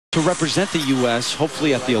to represent the U.S.,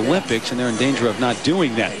 hopefully at the Olympics, and they're in danger of not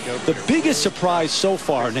doing that. The biggest surprise so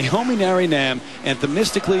far, Naomi Nari and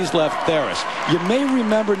Themistocles Lefteris. You may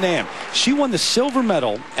remember Nam. She won the silver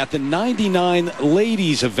medal at the 99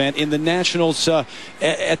 ladies event in the Nationals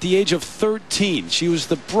at the age of 13. She was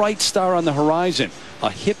the bright star on the horizon. A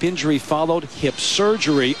hip injury followed, hip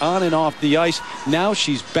surgery on and off the ice. Now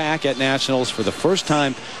she's back at Nationals for the first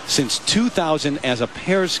time since 2000 as a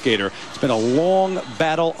pair skater. It's been a long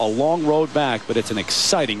battle, a long road back, but it's an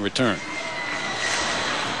exciting return.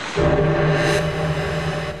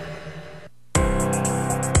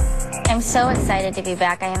 I'm so excited to be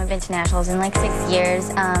back. I haven't been to Nationals in like 6 years.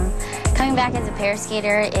 Coming back as a pair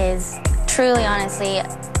skater is truly, honestly,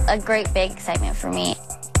 a great big excitement for me.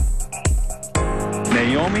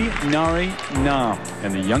 Naomi Nari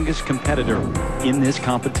and the youngest competitor in this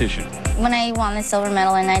competition. When I won the silver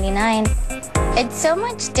medal in '99, it's so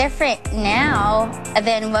much different now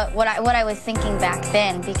than what I was thinking back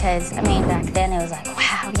then, because I mean back then it was like,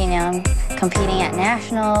 wow, you know, I'm competing at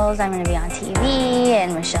Nationals, I'm going to be on TV,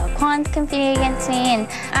 and Michelle Kwan's competing against me. And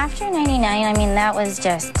after '99, I mean, that was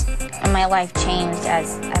just, my life changed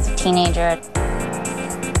as a teenager.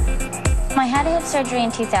 I had a hip surgery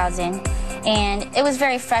in 2000. And it was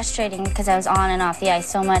very frustrating because I was on and off the ice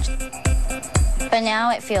so much. But now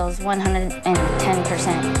it feels 110%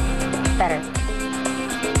 better.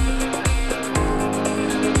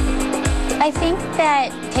 I think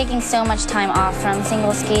that taking so much time off from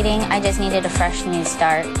single skating, I just needed a fresh new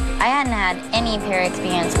start. I hadn't had any pair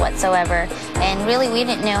experience whatsoever, and really we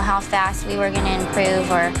didn't know how fast we were going to improve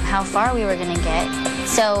or how far we were going to get.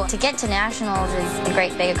 So to get to Nationals is a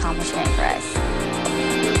great big accomplishment for us.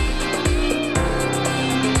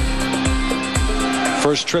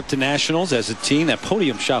 First trip to Nationals as a team. That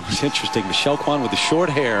podium shot was interesting. Michelle Kwan with the short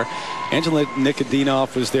hair. Angela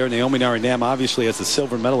Nikodinov was there. Naomi Nari obviously as the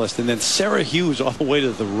silver medalist. And then Sarah Hughes all the way to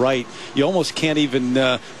the right. You almost can't even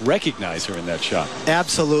recognize her in that shot.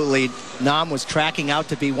 Absolutely. Nam was tracking out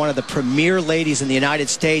to be one of the premier ladies in the United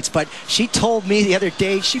States, but she told me the other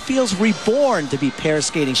day she feels reborn to be pair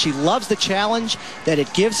skating. She loves the challenge that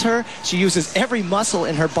it gives her. She uses every muscle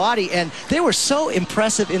in her body, and they were so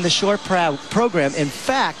impressive in the short program. In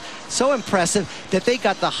fact, so impressive that they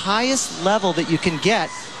got the highest level that you can get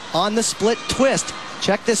on the split twist.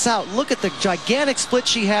 Check this out. Look at the gigantic split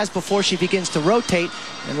she has before she begins to rotate.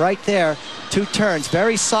 And right there, 2 turns.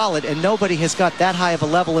 Very solid, and nobody has got that high of a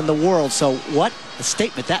level in the world. So what a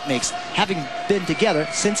statement that makes, having been together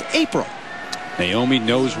since April. Naomi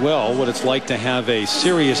knows well what it's like to have a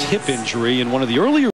serious hip injury in one of the earlier